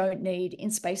things we don't need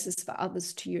in spaces for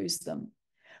others to use them.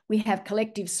 We have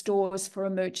collective stores for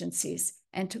emergencies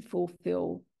and to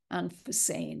fulfill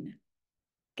unforeseen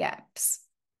gaps.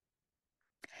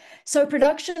 So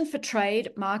production for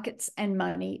trade, markets, and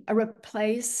money are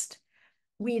replaced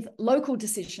with local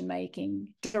decision-making,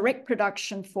 direct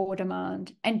production for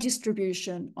demand, and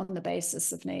distribution on the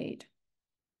basis of need.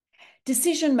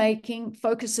 Decision-making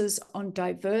focuses on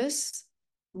diverse,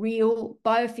 real,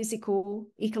 biophysical,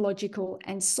 ecological,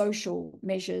 and social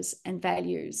measures and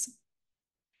values.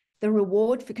 The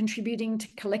reward for contributing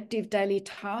to collective daily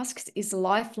tasks is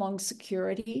lifelong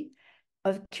security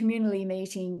of communally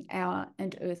meeting our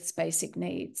and Earth's basic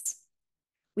needs.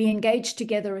 We engage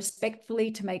together respectfully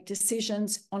to make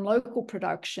decisions on local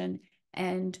production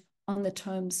and on the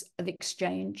terms of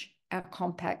exchange, our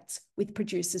compacts with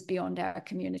producers beyond our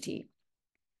community.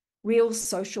 Real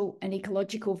social and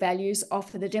ecological values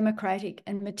offer the democratic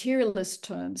and materialist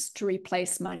terms to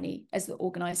replace money as the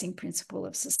organising principle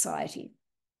of society.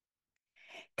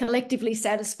 Collectively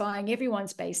satisfying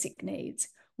everyone's basic needs,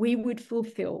 we would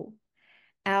fulfil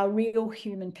our real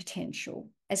human potential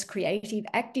as creative,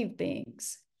 active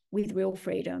beings with real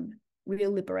freedom,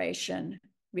 real liberation,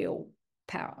 real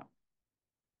power.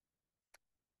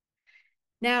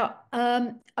 Now,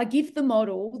 I give the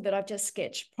model that I've just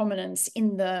sketched prominence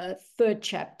in the third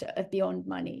chapter of Beyond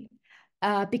Money,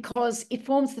 because it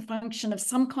forms the function of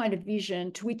some kind of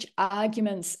vision to which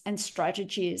arguments and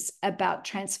strategies about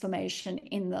transformation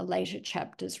in the later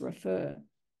chapters refer.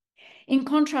 In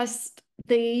contrast,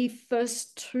 the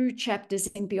first two chapters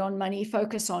in Beyond Money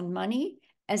focus on money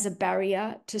as a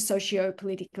barrier to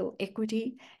socio-political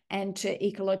equity and to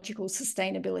ecological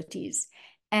sustainabilities,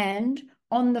 and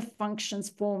on the functions,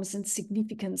 forms, and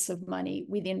significance of money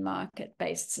within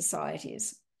market-based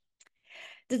societies.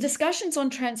 The discussions on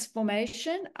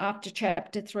transformation after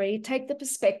chapter 3 take the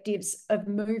perspectives of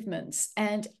movements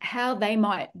and how they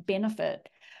might benefit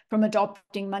from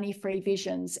adopting money-free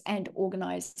visions and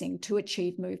organising to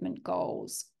achieve movement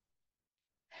goals.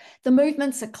 The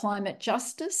movements are climate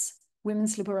justice,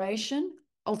 women's liberation,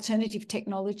 alternative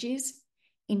technologies,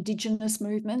 Indigenous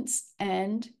movements,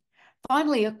 and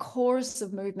finally, a chorus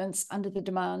of movements under the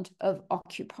demand of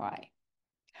Occupy.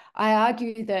 I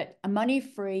argue that a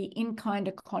money-free, in-kind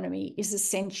economy is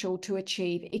essential to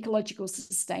achieve ecological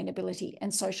sustainability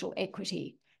and social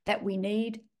equity that we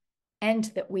need, and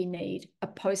that we need a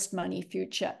post-money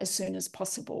future as soon as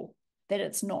possible, that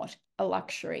it's not a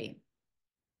luxury.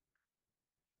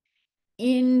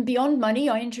 In Beyond Money,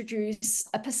 I introduce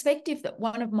a perspective that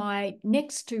one of my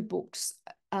next two books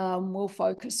will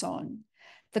focus on,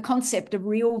 the concept of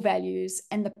real values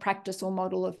and the practice or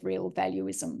model of real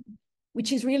valuism,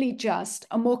 which is really just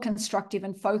a more constructive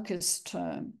and focused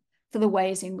term for the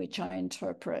ways in which I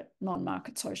interpret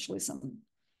non-market socialism.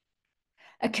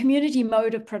 A community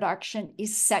mode of production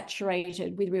is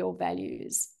saturated with real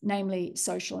values, namely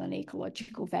social and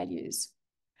ecological values.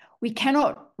 We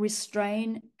cannot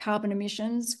restrain carbon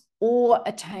emissions or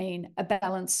attain a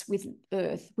balance with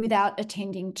Earth without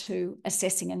attending to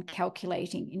assessing and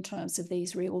calculating in terms of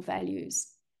these real values.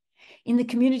 In the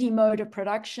community mode of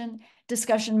production,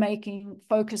 discussion making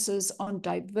focuses on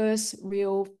diverse,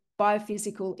 real,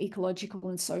 biophysical, ecological,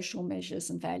 and social measures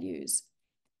and values.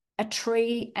 A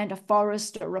tree and a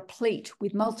forest are replete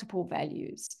with multiple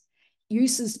values,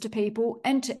 uses to people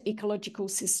and to ecological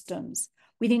systems,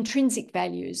 with intrinsic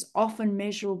values often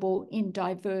measurable in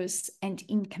diverse and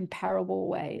incomparable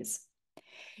ways.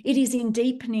 It is in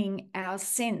deepening our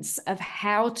sense of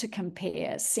how to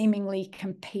compare seemingly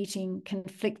competing,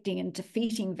 conflicting, and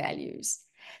defeating values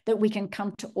that we can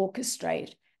come to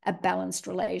orchestrate a balanced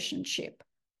relationship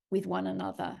with one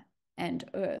another and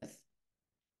Earth.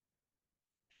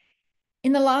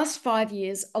 In the last 5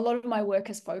 years, a lot of my work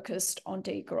has focused on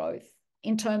degrowth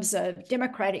in terms of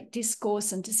democratic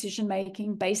discourse and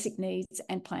decision-making, basic needs,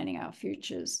 and planning our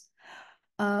futures.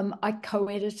 I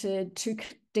co-edited 2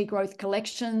 degrowth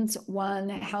collections, one,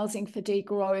 Housing for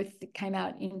Degrowth, that came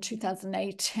out in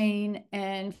 2018,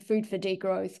 and Food for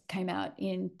Degrowth came out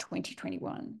in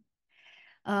 2021.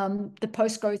 The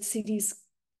Post-Growth Cities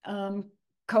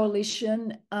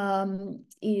Coalition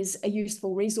is a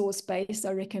useful resource base,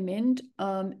 I recommend,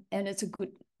 and it's a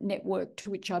good network to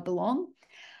which I belong.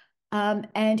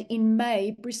 And in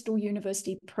May, Bristol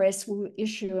University Press will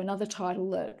issue another title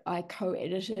that I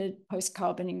co-edited,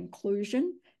 Post-Carbon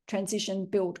Inclusion, Transition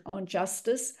Built on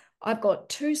Justice. I've got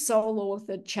 2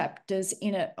 sole-authored chapters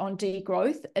in it on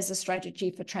degrowth as a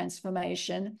strategy for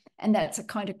transformation, and that's a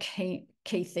kind of key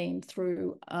theme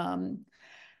through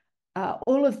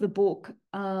all of the book,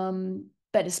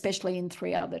 but especially in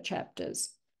 3 other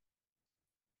chapters.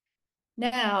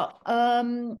 Now,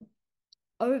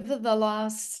 over the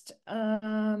last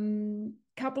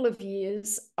couple of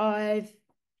years, I've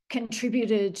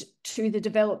contributed to the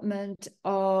development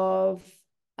of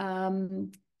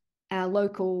our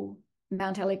local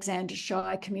Mount Alexander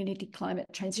Shire Community Climate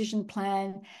Transition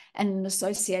Plan and an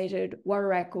associated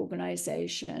Warurak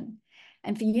organisation.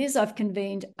 And for years, I've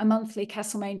convened a monthly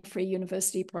Castlemaine Free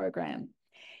University program.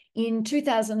 In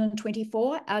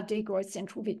 2024, our Degrowth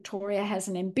Central Victoria has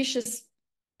an ambitious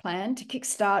plan to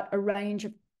kickstart a range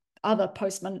of other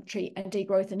post-monetary and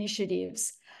degrowth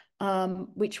initiatives,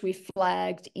 which we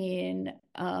flagged in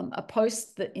a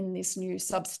post that in this new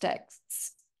Substack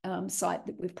site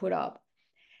that we've put up.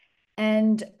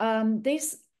 And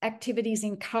these activities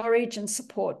encourage and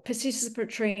support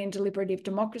participatory and deliberative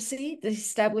democracy, the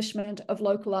establishment of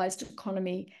localised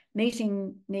economy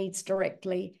meeting needs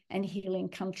directly, and healing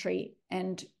country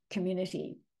and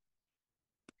community.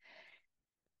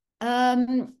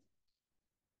 During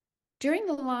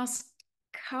the last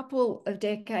couple of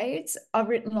decades, I've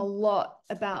written a lot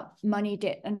about money,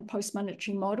 debt, and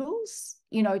post-monetary models,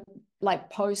 like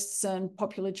posts and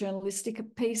popular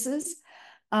journalistic pieces.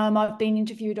 I've been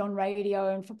interviewed on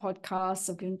radio and for podcasts.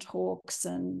 I've given talks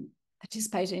and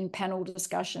participated in panel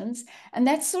discussions. And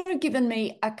that's sort of given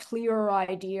me a clearer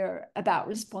idea about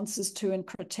responses to and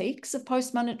critiques of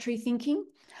post-monetary thinking.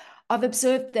 I've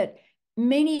observed that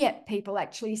many people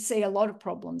actually see a lot of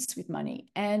problems with money,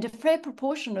 and a fair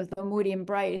proportion of them would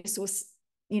embrace or,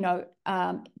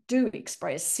 do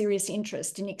express serious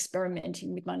interest in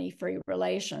experimenting with money-free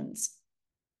relations.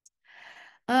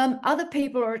 Other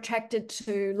people are attracted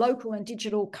to local and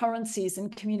digital currencies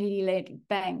and community-led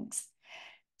banks.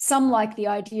 Some like the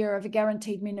idea of a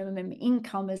guaranteed minimum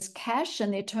income as cash,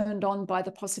 and they're turned on by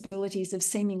the possibilities of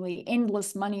seemingly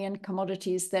endless money and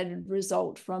commodities that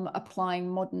result from applying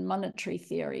modern monetary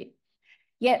theory.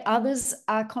 Yet others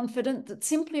are confident that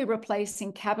simply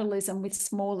replacing capitalism with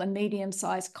small and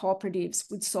medium-sized cooperatives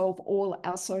would solve all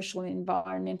our social and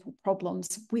environmental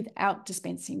problems without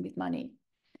dispensing with money.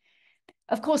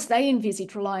 Of course, they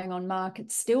envisage relying on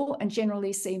markets still and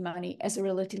generally see money as a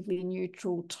relatively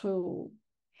neutral tool.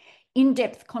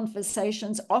 In-depth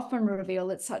conversations often reveal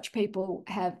that such people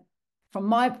have, from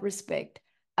my respect,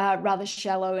 a rather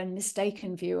shallow and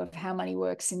mistaken view of how money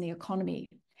works in the economy.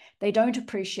 They don't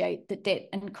appreciate that debt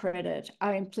and credit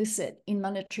are implicit in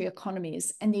monetary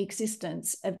economies and the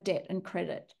existence of debt and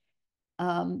credit,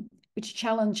 which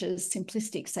challenges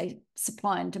simplistic, say,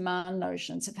 supply and demand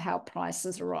notions of how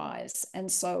prices arise and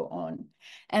so on.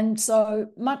 And so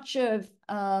much of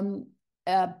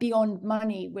Beyond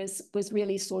Money was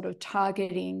really sort of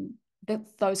targeting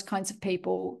those kinds of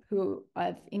people who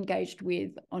I've engaged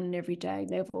with on an everyday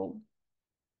level.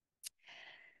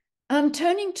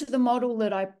 Turning to the model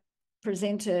that I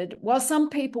presented, while some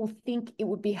people think it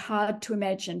would be hard to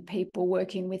imagine people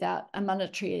working without a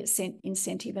monetary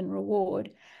incentive and reward,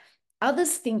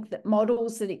 others think that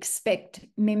models that expect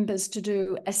members to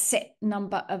do a set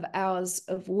number of hours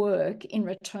of work in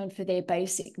return for their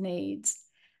basic needs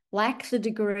lack the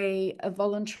degree of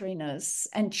voluntariness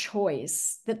and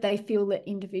choice that they feel that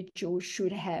individuals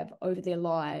should have over their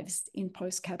lives in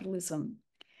post-capitalism.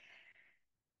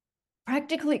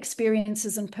 Practical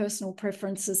experiences and personal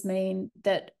preferences mean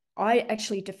that I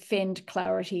actually defend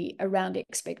clarity around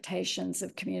expectations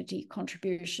of community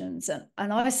contributions.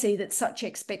 And I see that such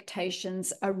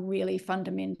expectations are really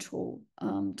fundamental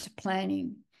to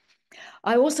planning.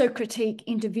 I also critique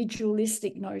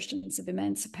individualistic notions of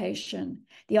emancipation.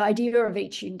 The idea of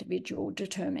each individual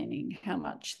determining how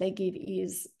much they give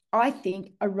is, I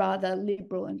think, a rather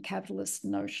liberal and capitalist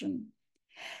notion.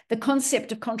 The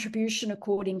concept of contribution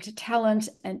according to talent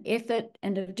and effort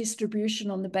and of distribution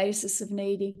on the basis of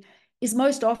needing is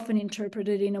most often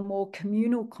interpreted in a more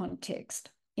communal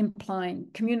context, implying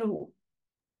communal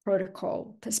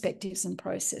protocol, perspectives, and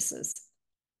processes.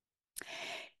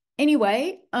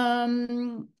 Anyway,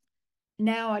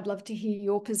 now I'd love to hear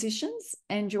your positions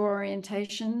and your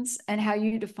orientations and how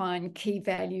you define key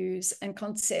values and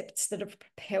concepts that have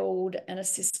propelled and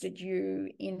assisted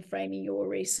you in framing your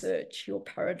research, your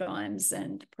paradigms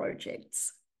and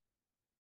projects.